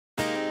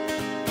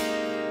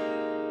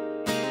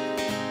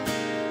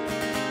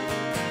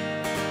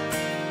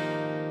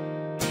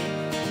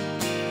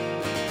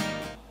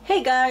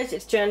Hey guys,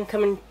 it's Jen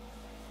coming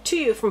to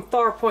you from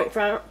Farpoint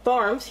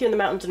Farms here in the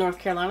mountains of North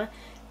Carolina.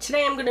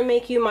 Today I'm going to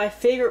make you my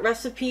favorite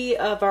recipe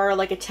of our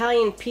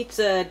Italian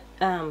pizza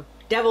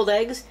deviled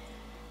eggs.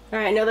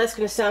 Alright, I know that's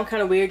going to sound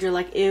kind of weird. You're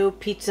like, ew,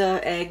 pizza,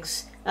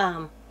 eggs.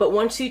 But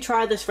once you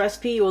try this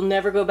recipe, you will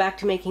never go back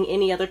to making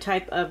any other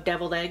type of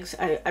deviled eggs.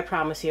 I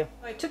promise you.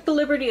 I took the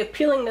liberty of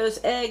peeling those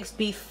eggs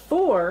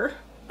before,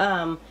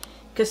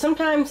 because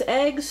sometimes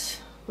eggs,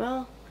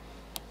 well,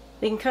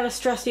 they can kind of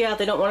stress you out.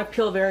 They don't want to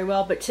peel very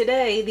well. But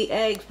today, the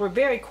eggs were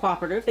very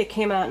cooperative. They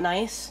came out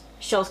nice.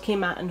 Shells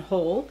came out in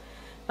whole.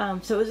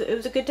 So it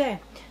was a good day.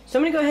 So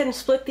I'm going to go ahead and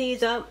split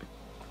these up.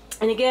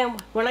 And again,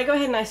 when I go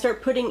ahead and I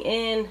start putting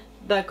in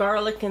the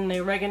garlic and the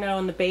oregano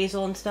and the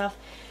basil and stuff,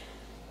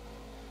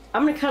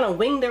 I'm going to kind of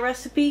wing the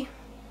recipe.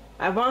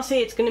 I want to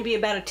say it's going to be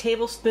about a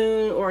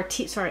tablespoon or a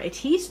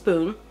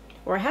teaspoon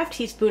or a half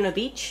teaspoon of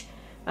each.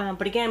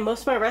 But again,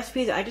 most of my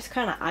recipes, I just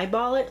kind of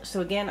eyeball it.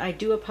 So again, I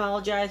do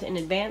apologize in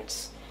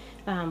advance.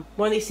 One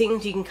of these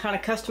things, you can kind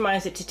of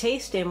customize it to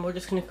taste, and we're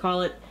just going to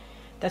call it,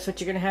 that's what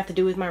you're going to have to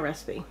do with my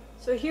recipe.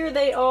 So here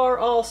they are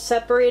all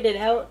separated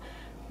out.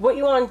 What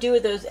you want to do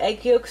with those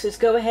egg yolks is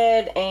go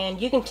ahead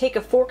and you can take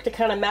a fork to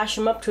kind of mash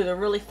them up to they're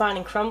really fine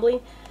and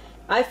crumbly.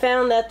 I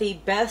found that the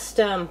best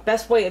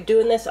way of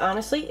doing this,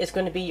 honestly, is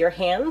going to be your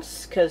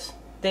hands, because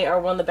they are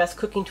one of the best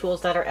cooking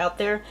tools that are out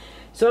there.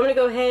 So I'm going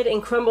to go ahead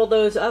and crumble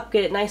those up,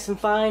 get it nice and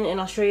fine, and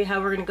I'll show you how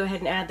we're going to go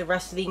ahead and add the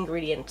rest of the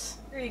ingredients.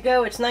 Here you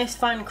go, it's nice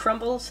fine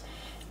crumbles.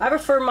 I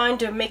prefer mine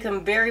to make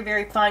them very,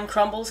 very fine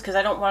crumbles because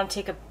I don't want to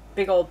take a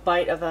big old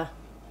bite of a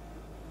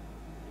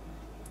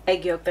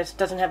egg yolk that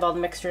doesn't have all the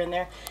mixture in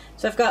there.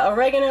 So I've got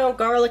oregano,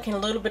 garlic, and a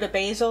little bit of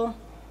basil.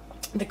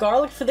 The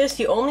garlic for this,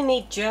 you only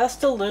need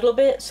just a little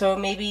bit, so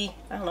maybe,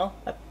 I don't know,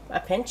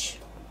 a pinch,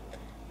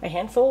 a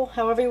handful,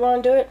 however you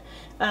want to do it.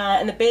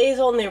 And the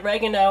basil and the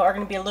oregano are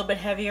going to be a little bit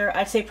heavier.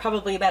 I'd say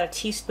probably about a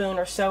teaspoon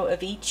or so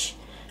of each.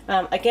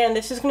 Again,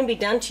 this is going to be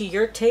done to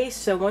your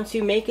taste, so once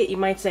you make it, you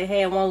might say,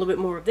 hey, I want a little bit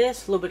more of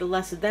this, a little bit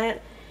less of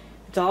that.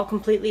 It's all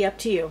completely up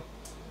to you.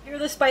 Here are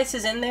the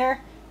spices in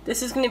there.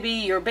 This is going to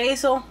be your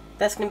basil.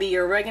 That's going to be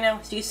your oregano.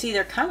 So you see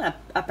they're kind of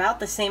about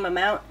the same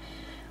amount.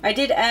 I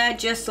did add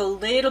just a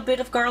little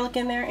bit of garlic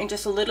in there and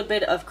just a little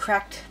bit of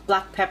cracked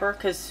black pepper,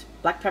 because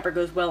black pepper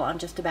goes well on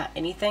just about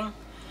anything.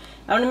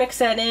 I'm going to mix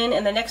that in,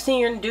 and the next thing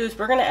you're going to do is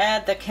we're going to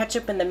add the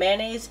ketchup and the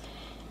mayonnaise.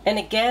 And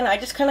again, I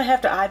just kind of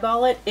have to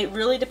eyeball it. It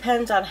really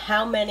depends on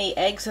how many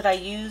eggs that I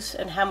use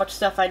and how much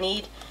stuff I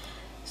need.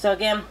 So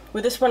again,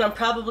 with this one I'm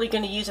probably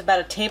going to use about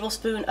a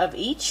tablespoon of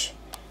each.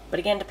 But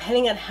again,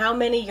 depending on how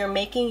many you're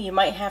making, you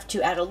might have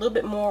to add a little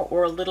bit more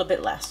or a little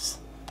bit less.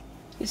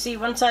 You see,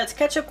 one side's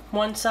ketchup,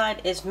 one side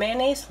is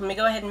mayonnaise. Let me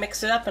go ahead and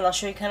mix it up, and I'll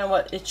show you kind of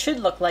what it should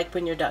look like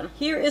when you're done.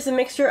 Here is the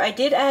mixture. I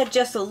did add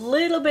just a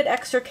little bit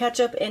extra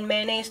ketchup and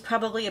mayonnaise,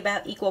 probably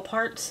about equal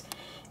parts.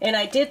 And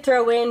I did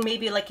throw in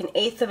maybe like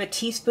 1/8 of a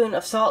teaspoon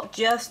of salt,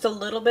 just a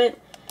little bit.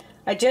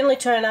 I generally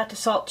try not to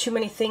salt too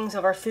many things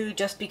of our food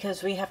just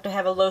because we have to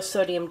have a low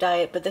sodium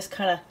diet, but this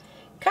kind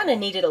of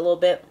needed a little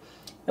bit.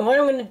 And what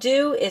I'm going to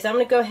do is I'm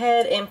going to go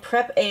ahead and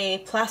prep a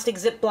plastic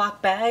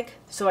Ziploc bag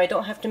so I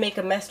don't have to make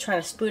a mess trying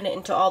to spoon it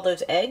into all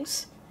those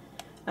eggs.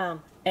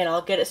 And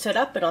I'll get it set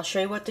up and I'll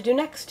show you what to do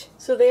next.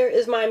 So there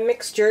is my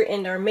mixture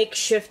in our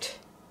makeshift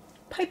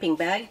piping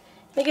bag.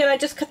 Again, I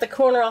just cut the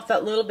corner off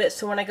that little bit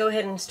so when I go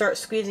ahead and start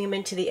squeezing them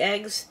into the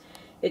eggs,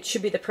 it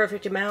should be the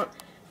perfect amount.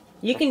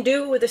 You can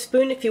do it with a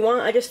spoon if you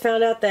want. I just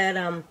found out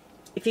that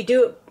if you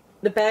do it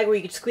the bag where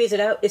you could squeeze it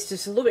out, it's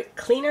just a little bit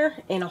cleaner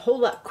and a whole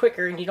lot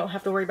quicker, and you don't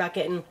have to worry about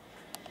getting,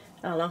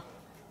 I don't know,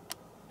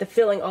 the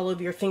filling all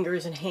over your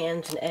fingers and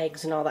hands and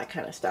eggs and all that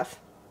kind of stuff.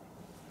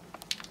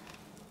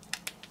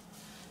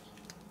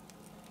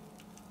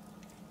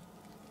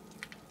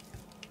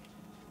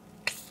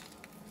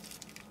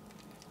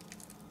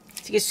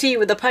 So you can see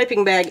with the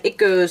piping bag, it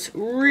goes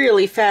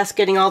really fast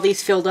getting all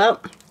these filled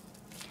up.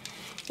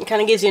 It kind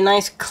of gives you a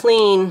nice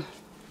clean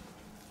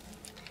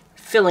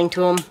filling to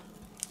them.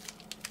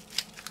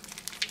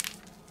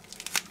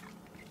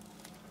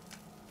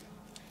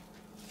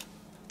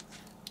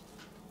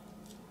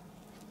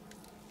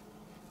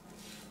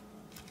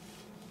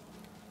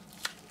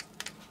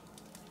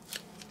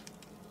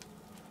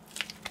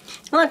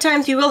 A lot of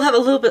times you will have a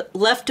little bit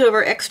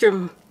leftover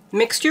extra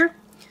mixture,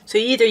 so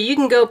either you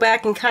can go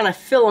back and kind of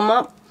fill them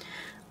up,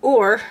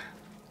 or,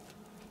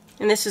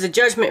 and this is a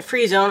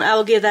judgment-free zone, I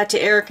will give that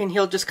to Eric and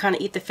he'll just kind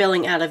of eat the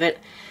filling out of it.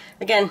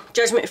 Again,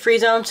 judgment-free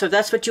zone, so if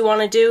that's what you want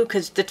to do,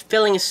 because the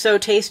filling is so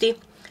tasty,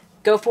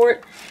 go for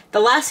it. The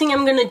last thing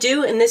I'm going to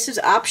do, and this is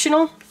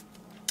optional,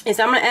 is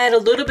I'm going to add a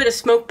little bit of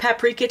smoked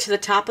paprika to the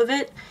top of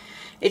it.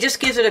 It just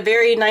gives it a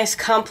very nice,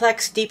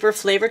 complex, deeper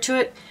flavor to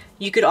it.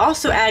 You could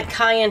also add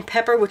cayenne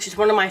pepper, which is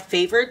one of my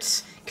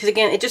favorites, because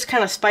again, it just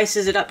kind of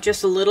spices it up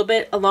just a little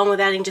bit, along with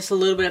adding just a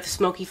little bit of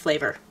smoky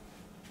flavor.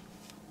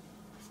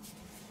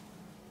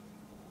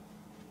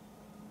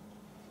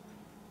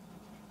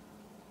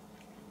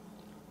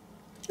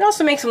 It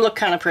also makes them look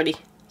kind of pretty.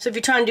 So if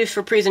you're trying to do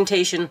for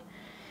presentation,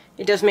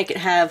 it does make it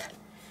have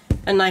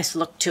a nice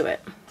look to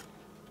it.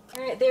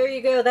 Alright, there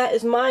you go. That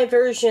is my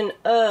version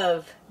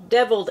of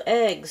deviled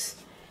eggs.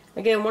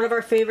 Again, one of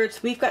our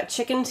favorites. We've got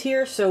chickens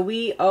here, so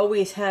we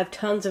always have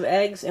tons of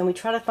eggs, and we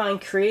try to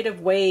find creative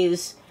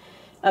ways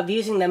of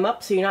using them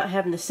up so you're not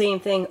having the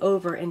same thing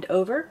over and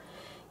over.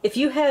 If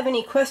you have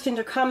any questions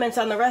or comments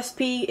on the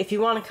recipe, if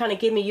you want to kind of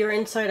give me your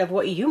insight of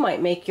what you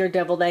might make your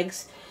deviled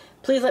eggs,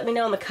 please let me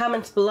know in the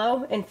comments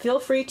below, and feel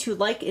free to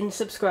like and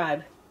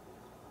subscribe.